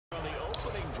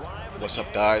What's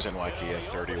up, guys? NYKF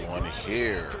 31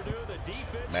 here.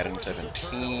 Madden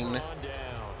 17.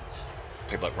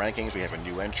 Playbook rankings. We have a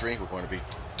new entry. We're going to be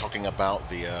talking about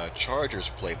the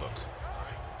Chargers playbook.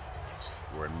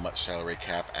 We're in much salary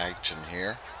cap action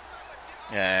here.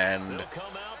 And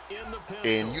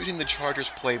in using the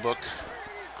Chargers playbook,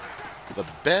 the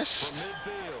best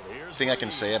thing I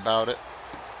can say about it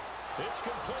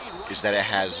is that it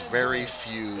has very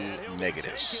few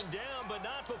negatives.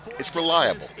 It's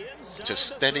reliable. It's a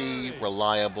steady,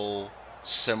 reliable,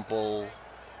 simple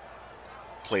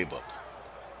playbook.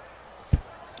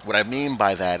 What I mean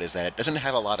by that is that it doesn't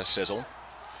have a lot of sizzle.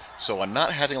 So on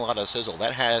not having a lot of sizzle,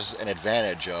 that has an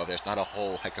advantage of there's not a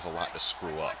whole heck of a lot to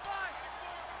screw up.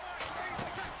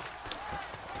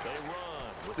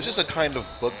 This is a kind of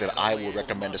book that I would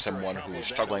recommend to someone who's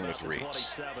struggling with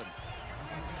reads.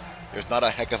 There's not a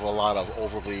heck of a lot of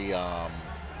overly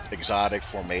exotic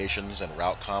formations and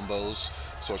route combos,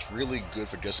 so it's really good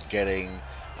for just getting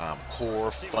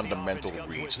core fundamental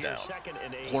reads down.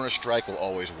 Corner strike will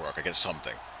always work against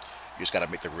something. You just got to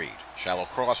make the read. Shallow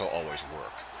cross will always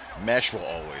work. Mesh will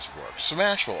always work.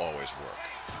 Smash will always work.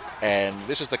 And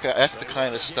that's the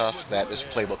kind of stuff that this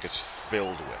playbook is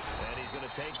filled with.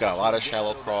 It's got a lot of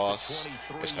shallow cross.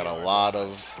 It's got a lot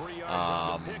of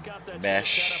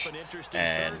mesh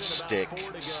and stick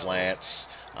slants,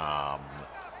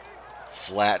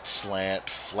 flat slant,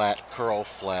 flat curl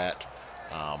flat,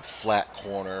 flat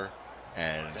corner,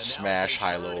 and smash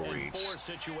high-low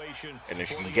reads. And if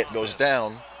you can get those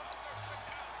down,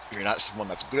 if you're not someone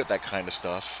that's good at that kind of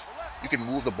stuff, you can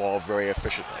move the ball very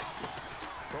efficiently.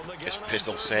 His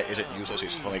pistol set isn't useless.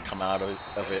 He's going to come out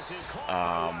of it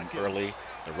early.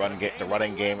 The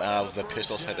running game out of the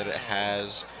pistol set that it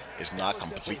has is not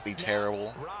completely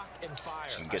terrible.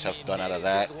 So you can get stuff done out of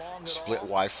that. Split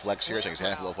Y flex here is an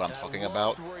example of what I'm talking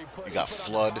about. You got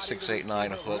flood,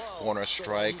 689 hook, corner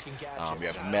strike. You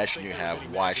have mesh, and you have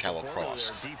Y shallow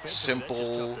cross.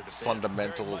 Simple,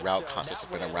 fundamental route concepts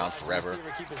have been around forever.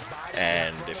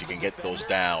 And if you can get those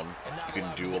down, you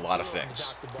can do a lot of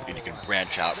things. And you can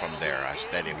branch out from there. I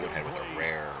steady Woodhead with a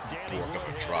rare bork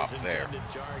of a drop there.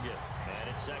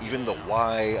 Even the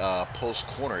Y post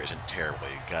corner isn't terrible.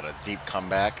 You got a deep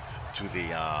comeback to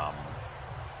the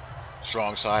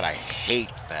strong side. I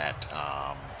hate that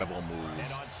double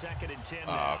move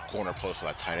corner post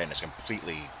with a tight end. It's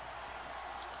completely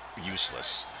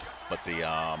useless. But the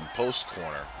post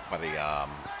corner by the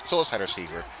solo side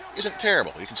receiver isn't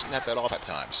terrible. You can snap that off at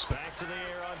times. Back to the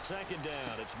air on second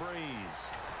down. It's Breeze.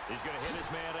 He's going to hit his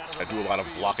man out of I do a lot of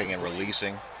blocking and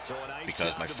releasing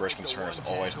because my first concern is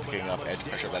always picking up edge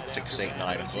pressure. That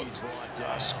 689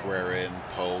 hook, square in,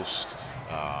 post,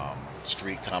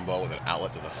 street combo with an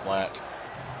outlet to the flat.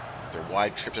 Their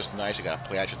wide trips is nice. You got a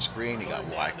play action screen. You got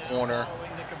wide corner.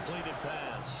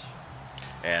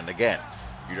 And again,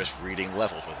 you're just reading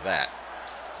levels with that.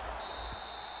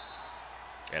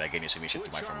 And again, you see me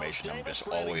shift my formation. I'm just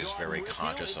always very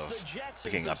conscious of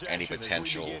picking up any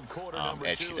potential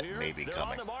edge that may be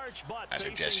coming. I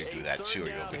suggest you do that too, or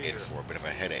you'll be in for a bit of a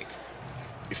headache.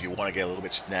 If you want to get a little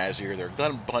bit snazzier, their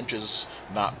gun bunch is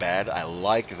not bad. I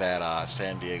like that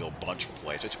San Diego bunch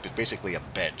play. So it's basically a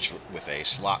bench with a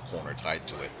slot corner tied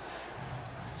to it.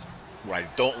 What I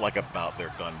don't like about their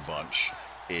gun bunch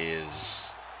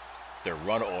is their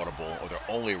run audible, or their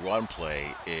only run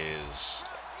play is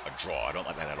a draw. I don't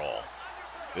like that at all.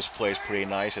 This play is pretty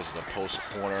nice. This is a post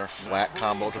corner flat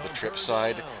combo to the trip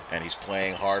side, and he's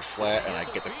playing hard flat, and I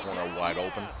get the corner wide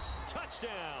open.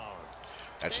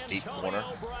 That's deep corner.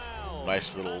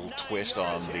 Nice little twist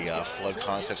on the flood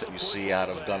concepts that you see out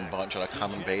of gun bunch on a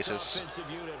common basis.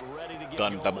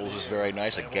 Gun doubles is very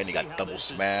nice. Again, you got double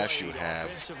smash. You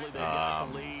have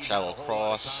shallow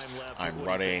cross. I'm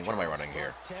running. What am I running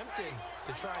here?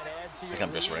 I think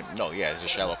I'm just running. No, yeah, it's a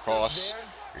shallow cross.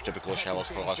 Your typical shallow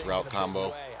cross route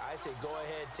combo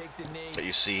that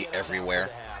you see everywhere.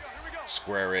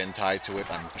 Square in tied to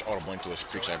it. I'm audible into a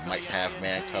streak, so I might have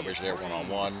man coverage there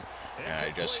one-on-one. And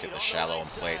I just hit the shallow and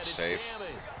play it safe.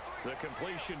 The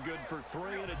completion good for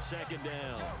 3 and it's second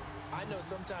down. I know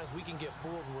sometimes we can get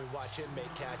fooled when we watch him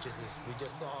make catches, as we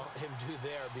just saw him do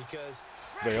there, because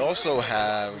they also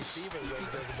have,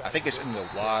 I think it's in the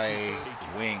Y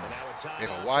wing. They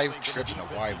have a Y trips and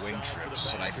a Y wing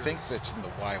trips, and I think that's in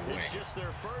the Y wing.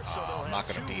 I'm not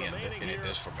going to be in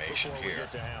this formation here.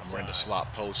 I'm running the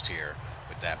slot post here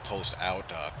with that post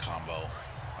out combo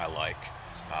I like.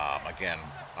 Again,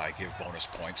 I give bonus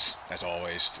points, as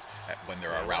always, when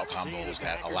there are route combos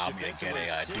that allow me to get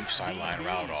a deep sideline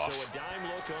route off.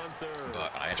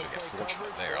 But I actually get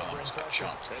fortunate there. I almost got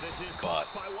jumped. But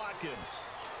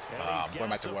Going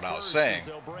back to what I was saying,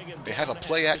 they have a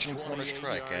play-action corner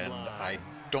strike, and I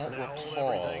don't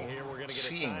recall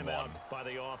seeing one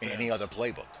in any other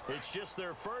playbook. I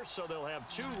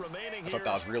thought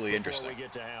that was really interesting.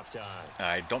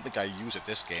 I don't think I use it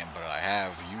this game, but I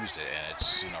have used it, and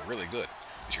it's really good.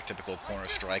 It's your typical corner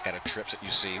strike out of trips that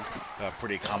you see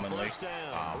pretty commonly,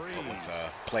 but with a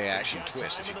play-action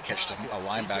twist. If you catch a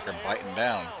linebacker biting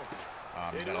down,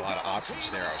 you got a lot of options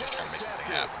there. I was just trying to make something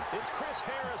happen.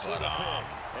 But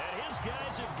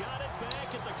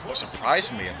what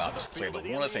surprised me about this playbook,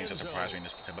 one of the things that surprised me in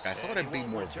this playbook, I thought it'd be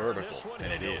more vertical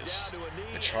than it is.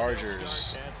 The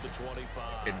Chargers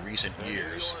in recent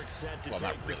years, well,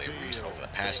 not really recent, over the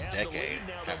past decade,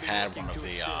 have had one of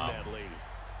the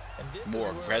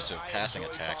more aggressive passing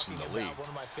attacks in the league.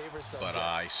 But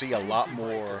I see a lot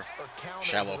more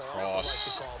shallow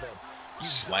cross,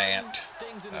 slant,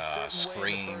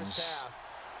 screens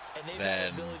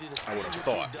than I would have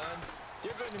thought.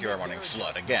 Here I'm running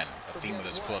flood. Again, the theme of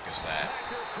this book is that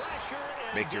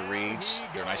make your reads,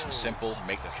 they're nice and simple,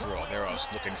 make the throw. There I was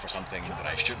looking for something that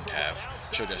I shouldn't have.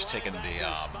 Should have just taken the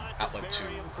outlet to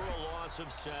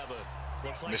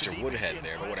Mr. Woodhead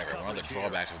there, but whatever. One of the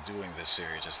drawbacks of doing this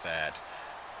series is that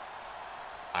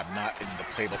I'm not in the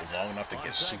playbook long enough to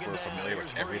get super familiar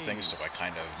with everything, so I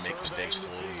kind of make mistakes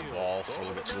holding the ball for a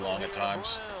little bit too long at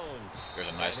times. There's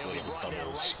a nice little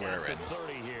double square in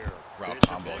route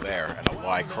combo there, and a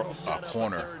Y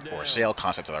corner or a sail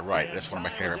concept to the right. That's one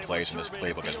of my favorite plays in this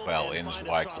playbook as well, in this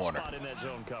Y corner.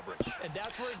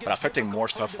 But I'm expecting more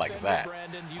stuff like that.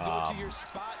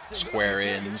 Square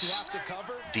ins,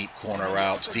 deep corner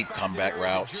routes, deep comeback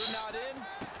routes,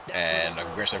 and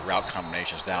aggressive route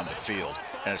combinations down the field.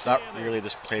 And it's not really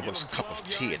this playbook's cup of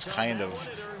tea. It's kind of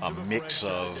a mix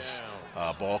of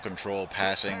ball control,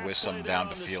 passing with some down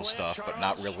the field stuff, but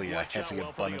not really a heavy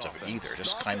abundance of either.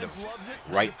 Just kind of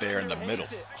right there in the middle.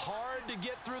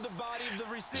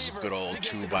 This is a good old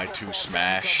 2x2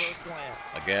 smash.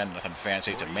 Again, nothing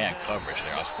fancy. It's a man coverage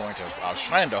there. I was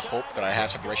trying to hope that I have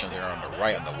separation there on the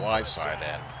right, on the wide side,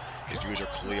 and his user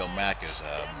Khalil Mack is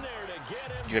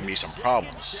giving me some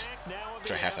problems,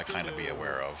 which I have to kind of be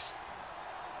aware of.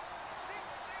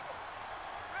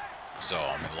 So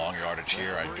I'm in long yardage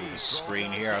here. I do the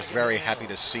screen here. I was very happy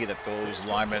to see that those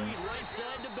linemen,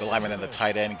 the lineman and the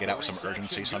tight end, get out with some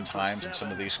urgency sometimes in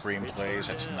some of these screen plays.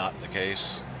 That's not the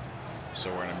case.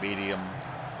 So we're in a medium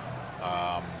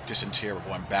distance here. We're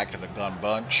going back to the gun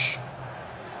bunch.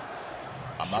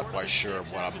 I'm not quite sure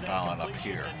what I'm dialing up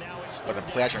here. But the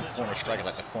play action corner strike, I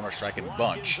like the corner striking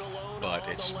bunch, but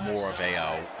it's more of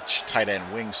a tight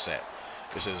end wing set.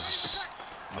 This is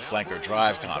a flanker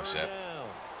drive concept.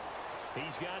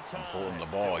 I'm holding the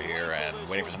ball here and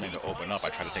waiting for something to open up. I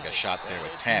try to take a shot there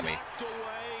with Tammy,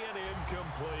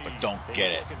 but don't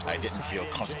get it. I didn't feel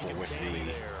comfortable with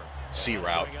the C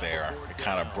route there. It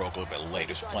kind of broke a little bit late.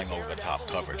 It was playing over the top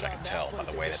coverage, I can tell by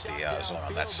the way that the zone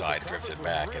on that side drifted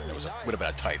back, and it would have been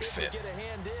a tight fit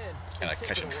in a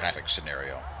catch and traffic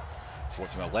scenario.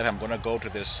 4th and 11, I'm going to go to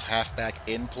this halfback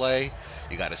in play.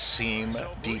 You got a seam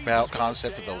deep out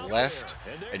concept to the left,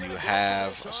 and you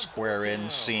have a square in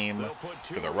seam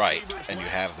to the right, and you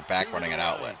have the back running an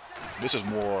outlet. This is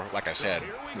more, like I said,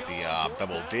 with the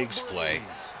double digs play,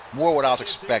 more what I was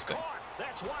expecting.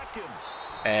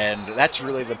 And that's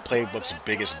really the playbook's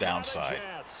biggest downside.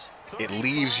 It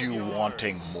leaves you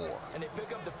wanting more.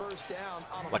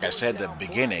 Like I said at the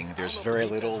beginning, there's very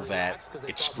little that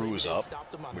it screws up,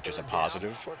 which is a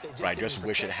positive, but I just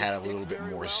wish it had a little bit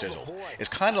more sizzle. It's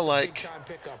kind of like,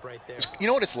 you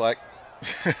know what it's like?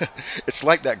 It's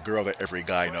like that girl that every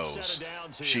guy knows.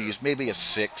 She's maybe a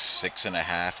 6,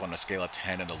 6.5 on a scale of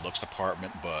 10 in the looks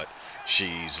department, but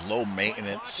she's low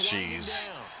maintenance, she's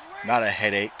not a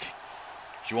headache.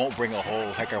 She won't bring a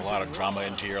whole heck of a lot of drama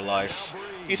into your life.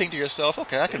 You think to yourself,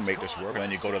 okay, I can make this work, and then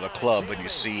you go to the club and you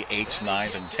see 8s,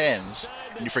 9s, and 10s,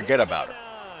 and you forget about it.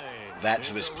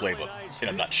 That's this playbook in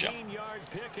a nutshell.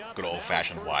 Good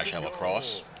old-fashioned Y shallow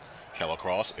cross. Shallow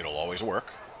cross, it'll always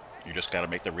work. You just got to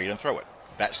make the read and throw it.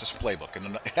 That's this playbook,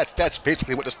 and that's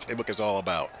basically what this playbook is all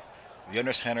about. The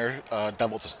under center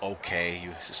doubles is okay.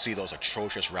 You see those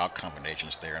atrocious route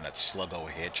combinations there, and that sluggo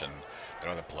hitch and that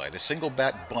other play. The single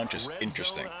back bunch is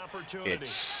interesting.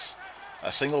 It's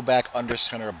a single back under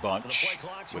center bunch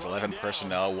with 11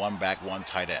 personnel, 1 back, 1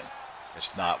 tight end.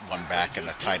 It's not 1 back and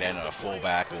a tight end and a full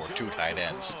back or 2 tight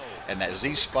ends. And that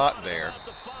Z spot there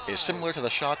is similar to the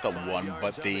shotgun one,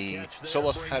 but the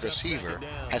solo wide receiver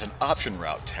has an option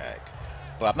route tag.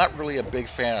 But I'm not really a big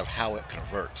fan of how it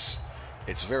converts.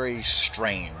 It's very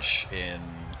strange in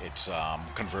its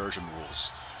conversion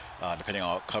rules, depending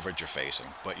on what coverage you're facing.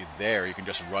 But you can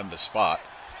just run the spot,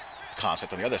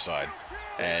 concept on the other side.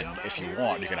 And if you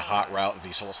want, you can hot route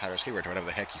the Soul Tiders here to whatever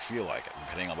the heck you feel like,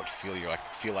 depending on what you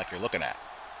feel like you're looking at.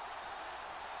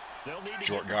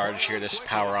 Short yardage here. This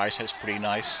power ice hit is pretty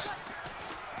nice.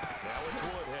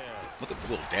 Look at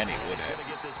the little Danny Woodhead.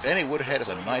 Danny Woodhead is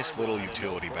a nice little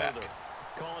utility back.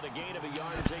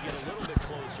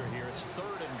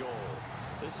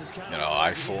 You know,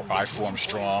 I form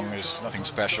strong. There's nothing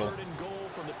special.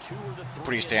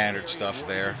 Pretty standard stuff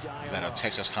there. That a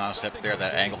Texas concept there.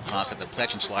 That angle concept. The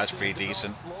protection slide's pretty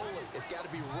decent.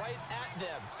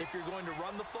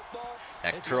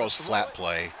 That curls flat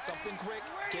play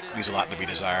leaves a lot to be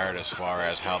desired as far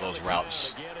as how those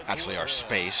routes actually are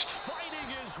spaced.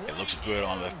 It looks good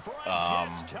on the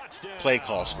play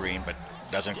call screen, but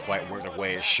doesn't quite work the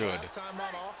way it should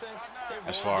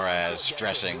as far as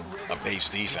stressing a base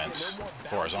defense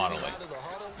horizontally.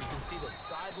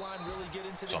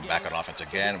 So I'm back on offense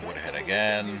again, Woodhead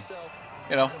again.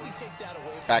 You know,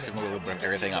 factoring a little bit of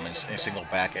everything. I'm in single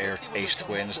back ace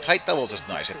twins. Tight doubles is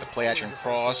nice. At the play action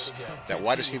cross, that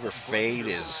wide receiver fade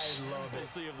is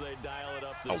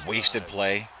a wasted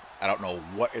play. I don't know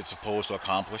what it's supposed to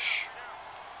accomplish.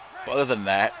 But other than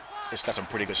that, it's got some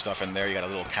pretty good stuff in there. You got a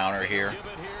little counter here,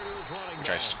 which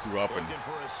I screw up and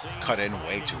cut in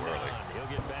way too early.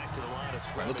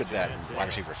 Right, look at that wide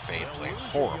receiver fade play.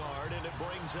 Horrible.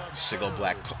 Single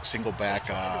back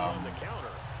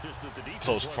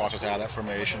close crosses out of that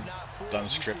formation. Gun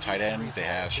strip tight end. They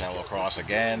have shallow cross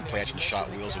again. Play action shot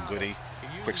wheels a goodie.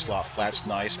 Quick slot flats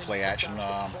nice. Play action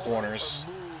corners.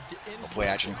 Play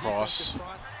action cross.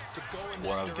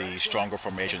 One of the stronger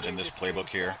formations in this playbook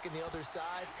here.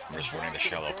 I'm just running the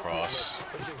shallow cross.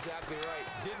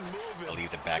 I'll leave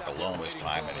the back alone this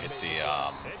time and hit the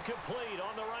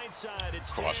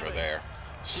crosser there.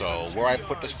 So where I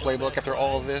put this playbook after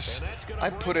all of this, I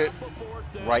put it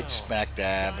right smack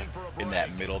dab in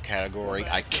that middle category.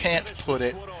 I can't put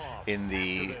it in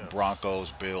the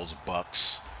Broncos, Bills,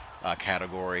 Bucks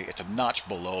category. It's a notch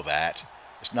below that.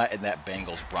 It's not in that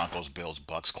Bengals, Broncos, Bills,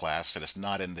 Bucks class, and it's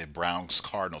not in the Browns,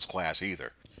 Cardinals class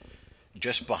either.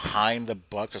 Just behind the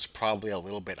Bucks is probably a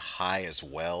little bit high as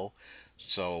well.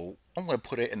 So I'm going to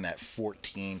put it in that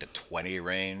 14 to 20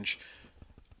 range.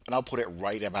 And I'll put it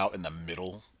right about in the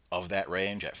middle of that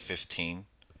range at 15.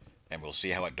 And we'll see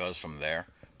how it does from there.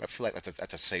 But I feel like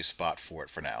that's a safe spot for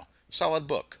it for now. Solid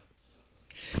book.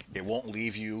 It won't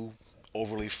leave you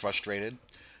overly frustrated.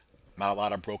 Not a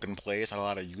lot of broken plays, not a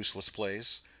lot of useless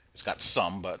plays. It's got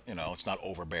some, but, you know, it's not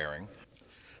overbearing.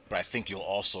 But I think you'll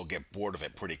also get bored of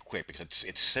it pretty quick because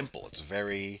it's simple. It's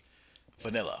very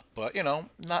vanilla. But, you know,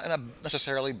 not in a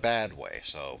necessarily bad way.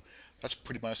 So that's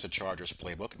pretty much the Chargers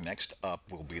playbook. Next up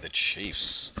will be the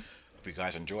Chiefs. Hope you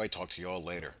guys enjoy. Talk to you all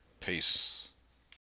later. Peace.